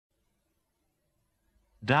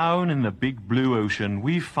Down in the big blue ocean,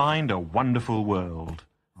 we find a wonderful world,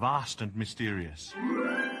 vast and mysterious.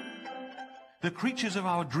 The creatures of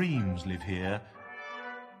our dreams live here,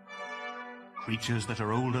 creatures that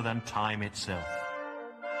are older than time itself.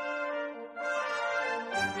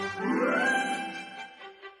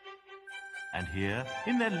 And here,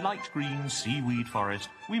 in their light green seaweed forest,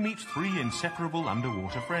 we meet three inseparable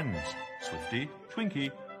underwater friends, Swifty,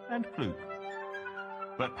 Twinkie, and Ploop.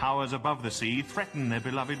 But powers above the sea threaten their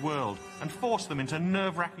beloved world and force them into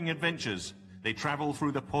nerve-wracking adventures. They travel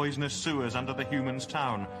through the poisonous sewers under the humans'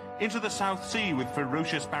 town, into the South Sea with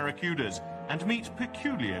ferocious barracudas, and meet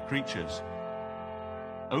peculiar creatures.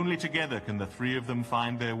 Only together can the three of them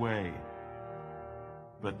find their way.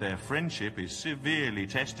 But their friendship is severely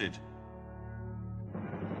tested.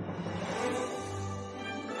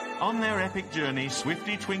 On their epic journey,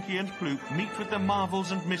 Swifty, Twinkie, and Ploop meet with the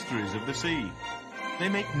marvels and mysteries of the sea. They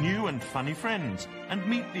make new and funny friends and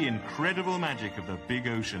meet the incredible magic of the big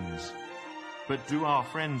oceans. But do our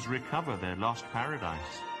friends recover their lost paradise?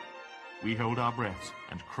 We hold our breaths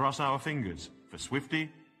and cross our fingers for Swifty,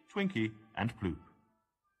 Twinkie, and Ploop.